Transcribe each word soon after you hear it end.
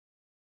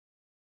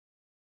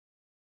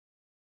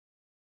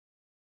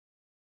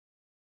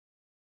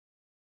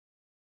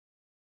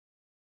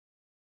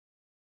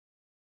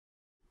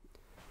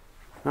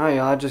Oh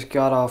yeah, I just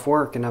got off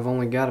work and I've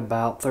only got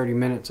about 30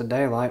 minutes of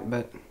daylight,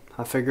 but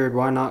I figured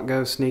why not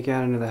go sneak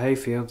out into the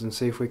hayfields and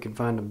see if we could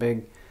find a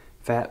big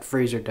fat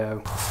freezer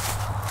doe.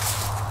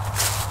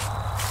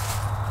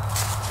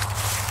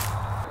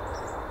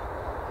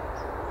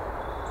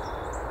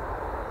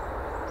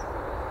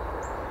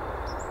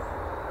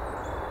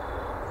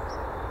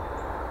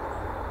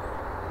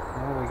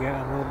 Oh, we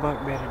got a little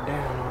buck bedded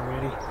down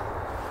already.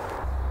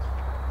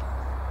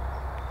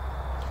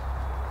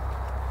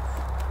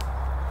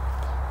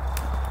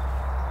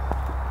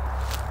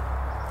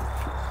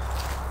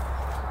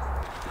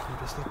 I'm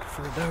just looking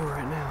for a doe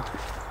right now.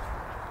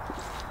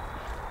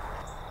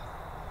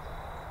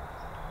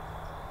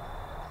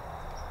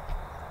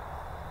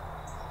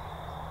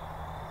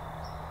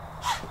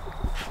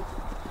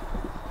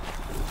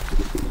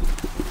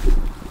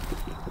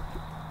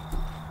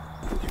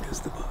 There goes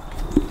the buck.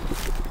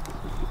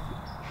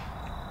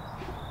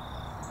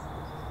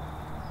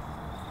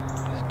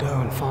 This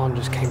doe and fawn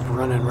just came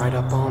running right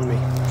up on me.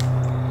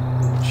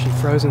 She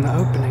froze in the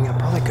opening. I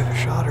probably could have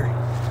shot her,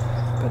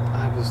 but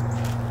I was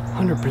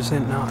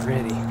 100% not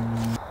ready.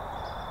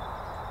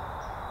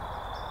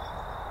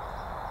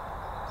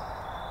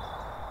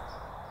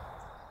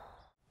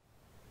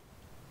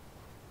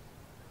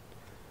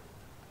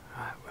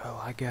 Alright,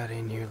 well, I got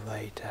in here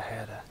late. I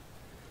had a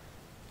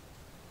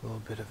little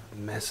bit of a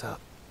mess up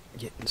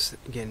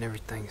getting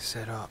everything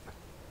set up.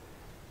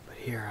 But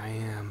here I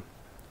am.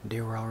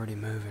 Deer were already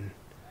moving.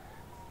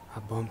 I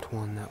bumped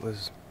one that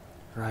was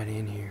right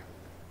in here.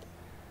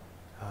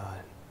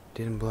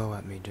 Didn't blow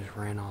at me, just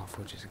ran off,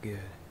 which is good.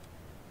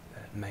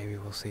 But maybe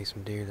we'll see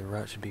some deer. The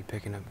rut should be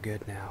picking up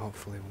good now.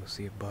 Hopefully we'll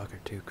see a buck or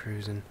two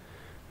cruising,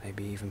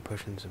 maybe even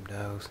pushing some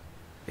does.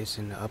 It's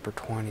in the upper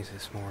 20s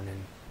this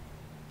morning.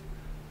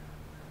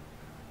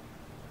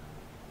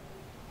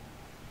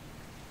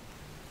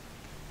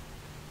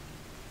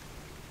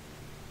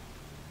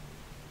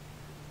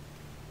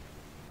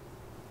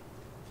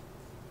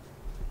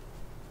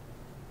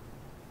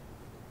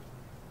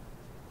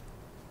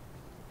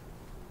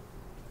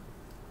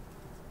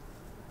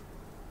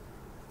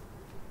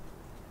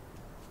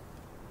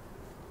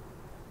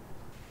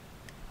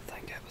 I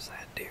think that was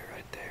that deer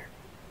right there.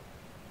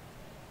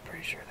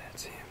 Pretty sure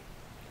that's him.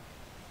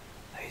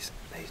 He's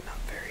not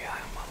very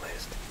high on my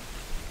list.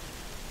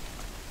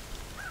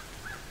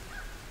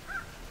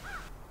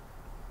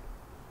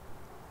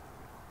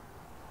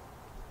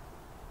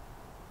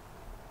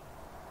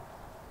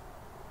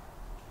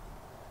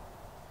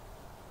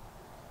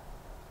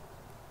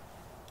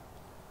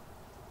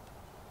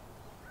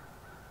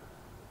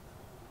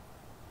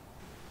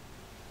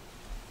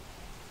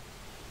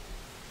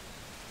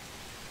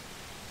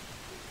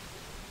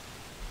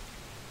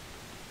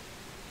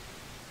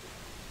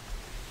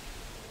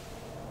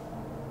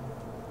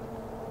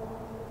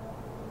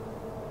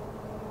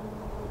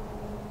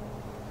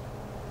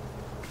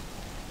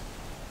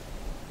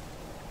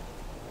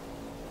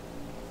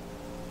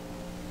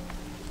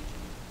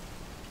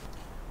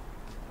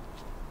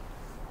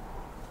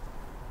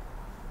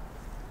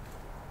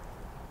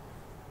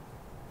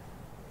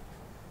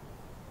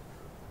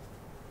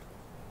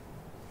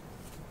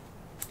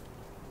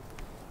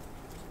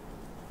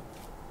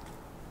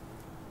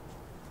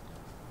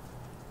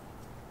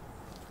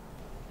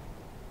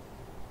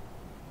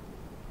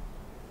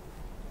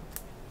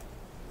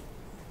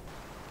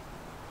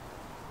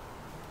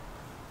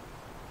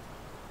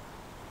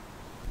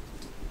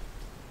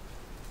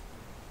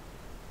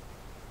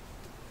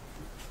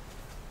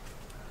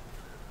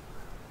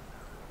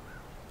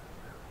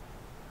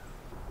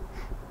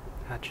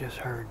 I just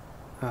heard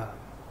a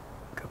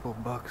couple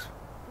of bucks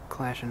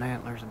clashing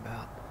antlers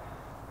about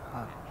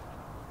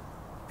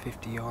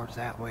 50 yards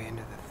that way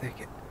into the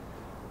thicket.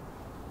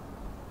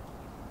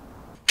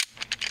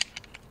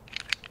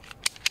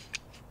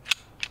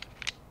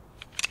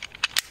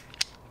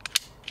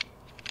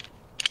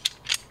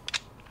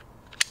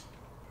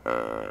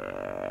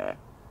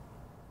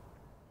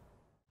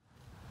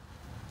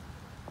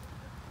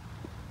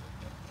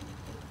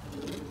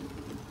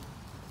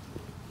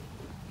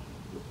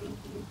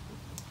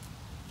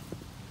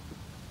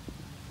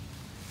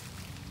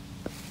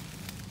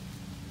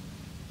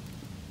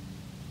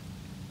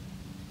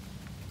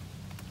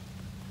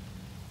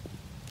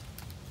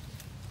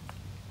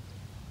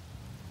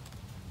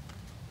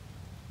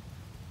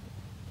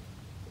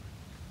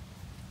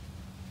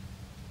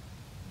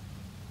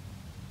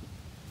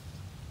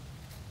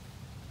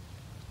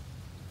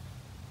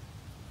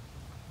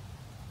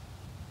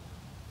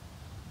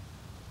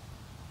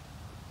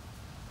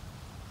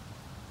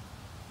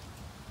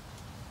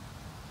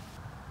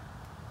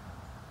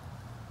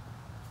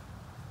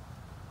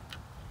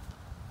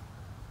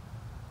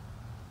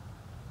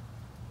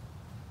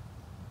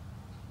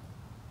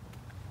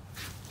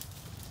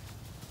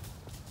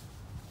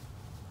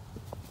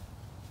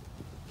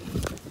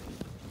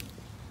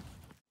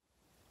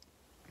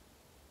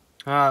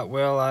 Alright,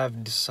 well,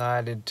 I've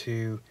decided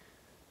to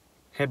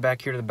head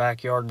back here to the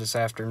backyard this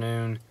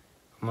afternoon.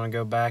 I'm going to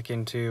go back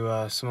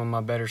into some of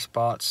my better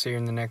spots here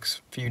in the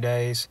next few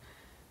days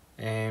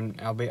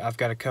and I've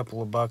got a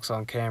couple of bucks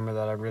on camera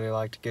that I'd really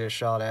like to get a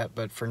shot at,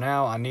 but for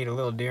now I need a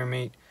little deer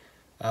meat.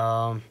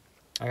 I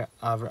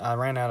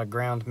ran out of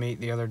ground meat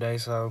the other day,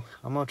 so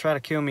I'm gonna try to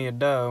kill me a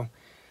doe.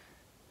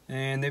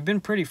 And they've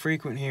been pretty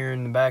frequent here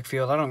in the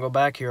backfield. I don't go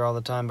back here all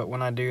the time, but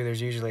when I do, there's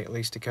usually at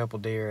least a couple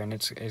deer, and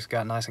it's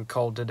got nice and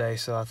cold today,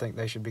 so I think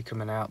they should be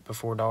coming out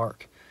before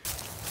dark.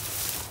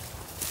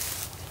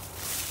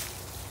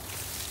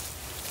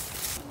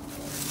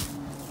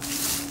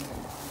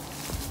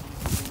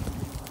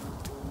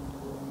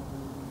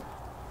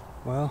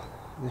 Well,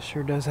 this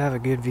sure does have a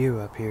good view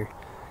up here.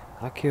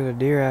 I killed a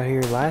deer out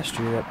here last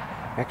year that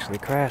actually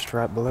crashed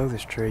right below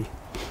this tree,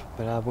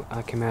 but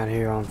I came out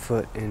here on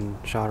foot and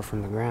shot her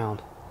from the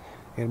ground.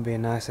 It'll be a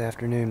nice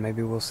afternoon.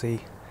 Maybe we'll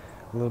see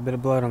a little bit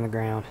of blood on the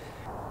ground.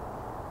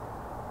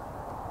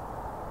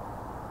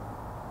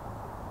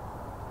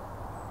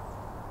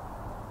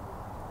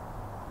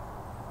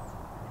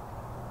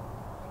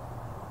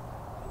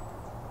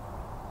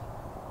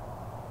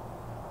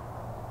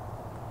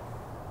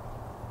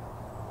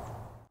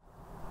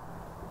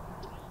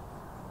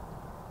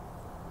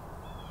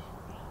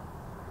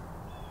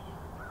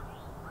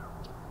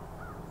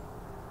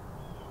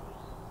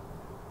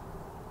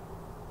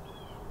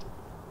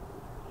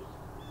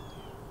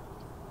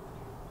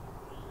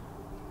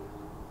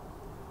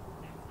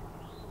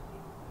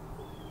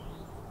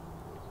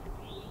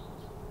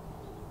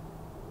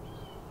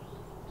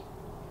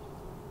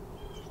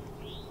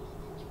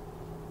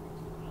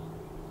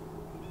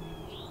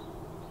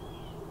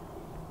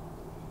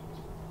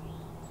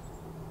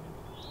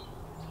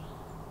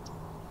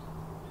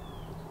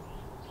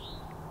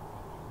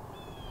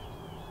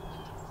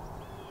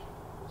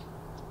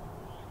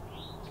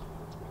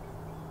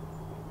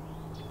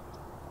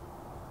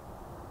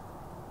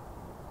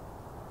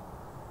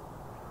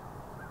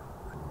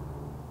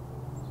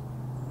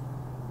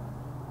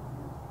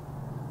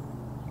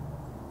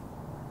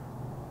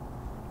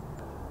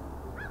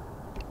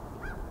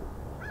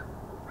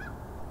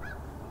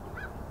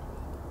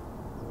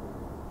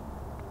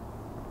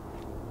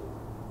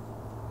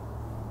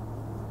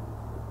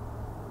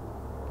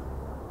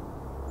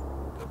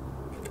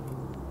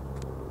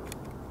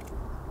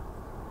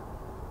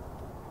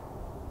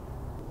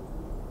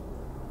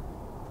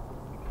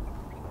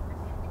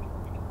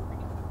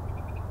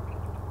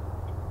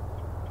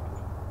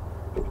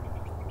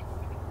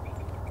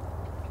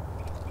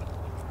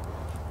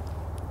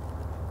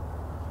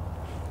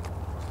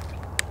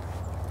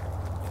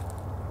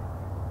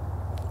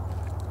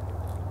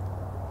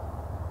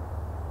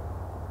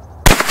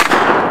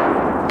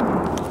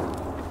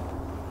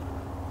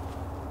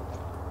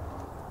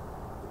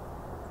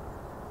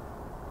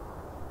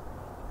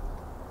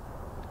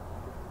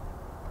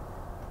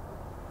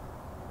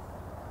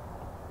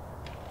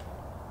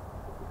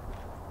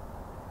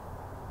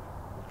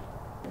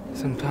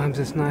 Sometimes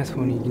it's nice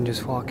when you can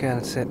just walk out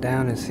and sit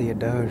down and see a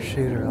doe and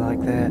shoot her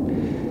like that.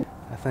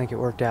 I think it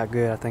worked out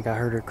good. I think I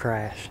heard her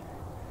crash.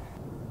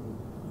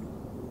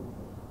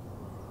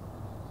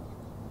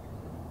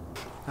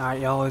 Alright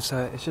y'all, it's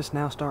just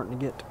now starting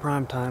to get to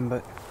prime time,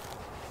 but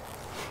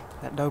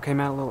that doe came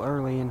out a little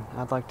early and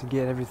I'd like to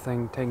get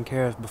everything taken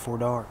care of before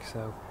dark,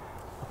 so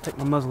I'll take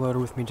my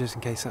muzzleloader with me just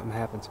in case something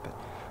happens, but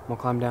I'm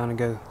gonna climb down and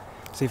go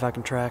see if I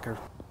can track her.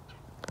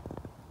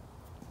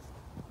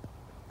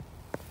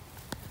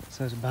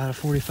 So it's about a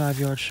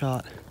 45-yard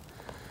shot.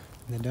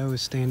 The doe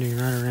is standing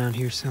right around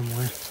here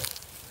somewhere.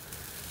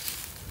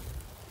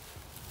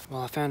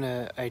 Well, I found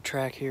a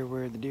track here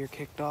where the deer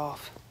kicked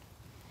off.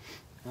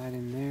 Right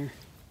in there.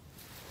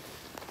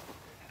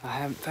 I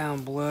haven't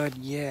found blood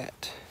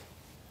yet.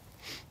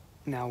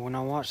 Now, when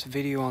I watched the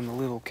video on the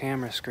little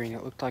camera screen,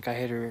 it looked like I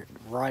hit her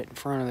right in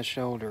front of the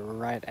shoulder, or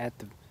right at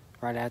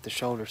the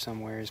shoulder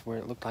somewhere is where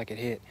it looked like it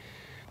hit.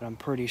 But I'm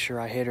pretty sure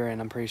I hit her,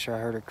 and I'm pretty sure I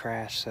heard her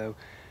crash, so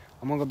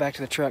I'm gonna go back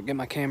to the truck, get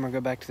my camera,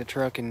 go back to the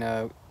truck, and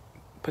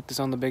put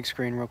this on the big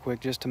screen real quick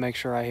just to make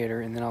sure I hit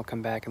her, and then I'll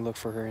come back and look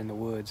for her in the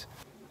woods.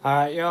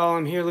 Alright y'all,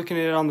 I'm here looking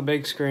at it on the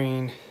big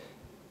screen.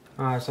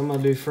 Alright, so I'm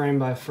gonna do frame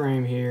by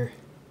frame here.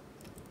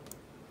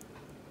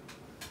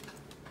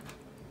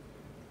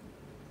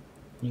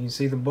 You can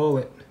see the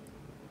bullet.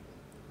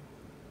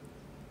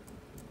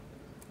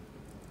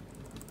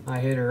 I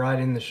hit her right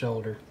in the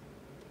shoulder.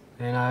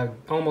 And I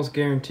almost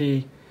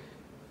guarantee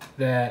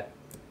that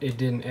it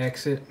didn't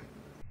exit.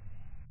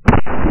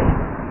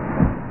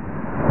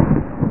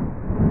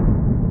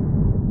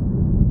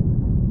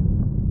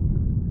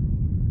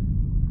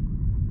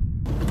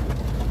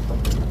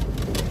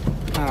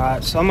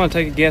 Alright, so I'm going to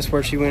take a guess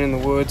where she went in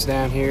the woods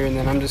down here, and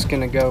then I'm just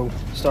going to go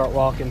start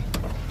walking.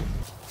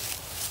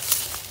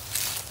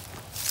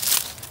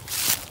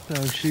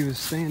 So she was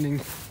standing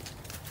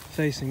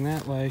facing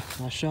that way.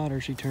 I shot her,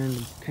 she turned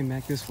and came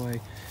back this way.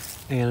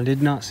 And I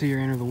did not see her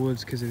enter the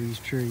woods because of these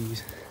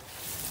trees.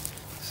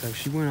 So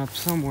she went up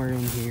somewhere in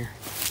here.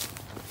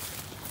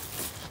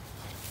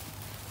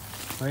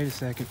 Wait a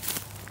second.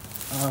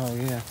 Oh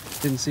yeah,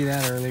 didn't see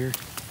that earlier.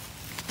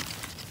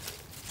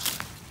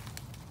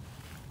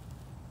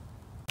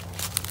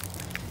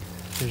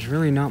 There's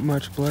really not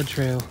much blood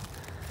trail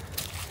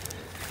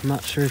I'm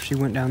not sure if she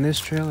went down this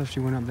trail or if she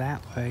went up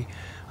that way.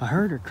 I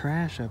heard her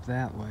crash up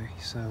that way,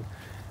 so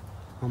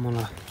I'm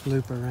gonna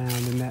loop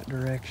around in that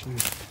direction.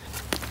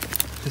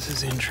 This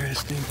is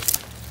interesting.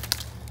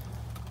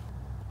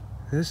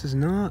 This is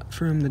not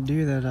from the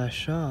deer that I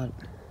shot.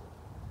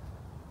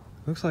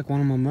 Looks like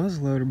one of my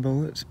muzzleloader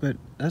bullets, but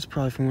that's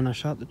probably from when I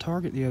shot the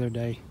target the other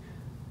day.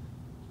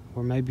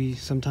 Or maybe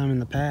sometime in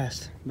the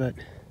past. But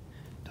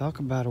talk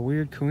about a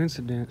weird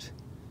coincidence.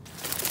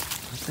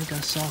 I think I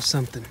saw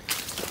something.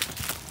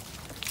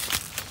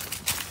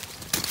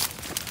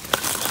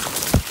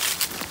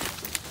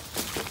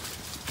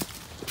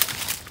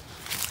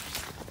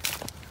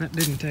 That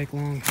didn't take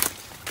long.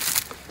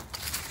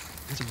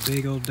 That's a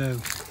big old doe.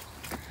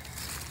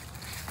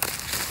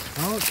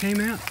 Oh, it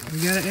came out. We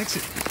got to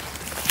exit.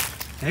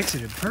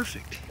 Exited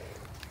perfect.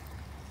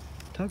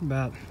 Talk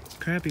about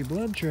crappy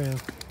blood trail.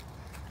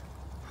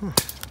 Huh.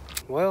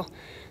 Well,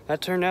 that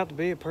turned out to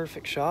be a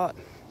perfect shot.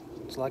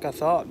 It's like I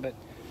thought, but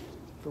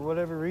for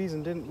whatever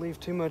reason didn't leave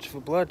too much of a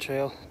blood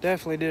trail.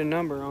 Definitely did a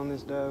number on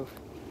this doe.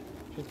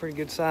 She's a pretty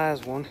good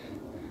sized one.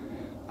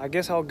 I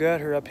guess I'll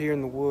gut her up here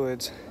in the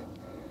woods,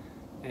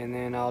 and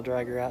then I'll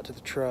drag her out to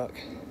the truck,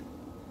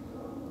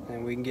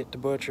 and we can get to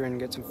butchering and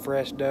get some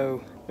fresh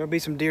doe. There'll be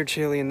some deer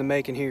chili in the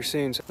making here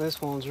soon, so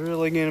this one's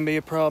really gonna be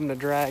a problem to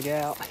drag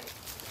out.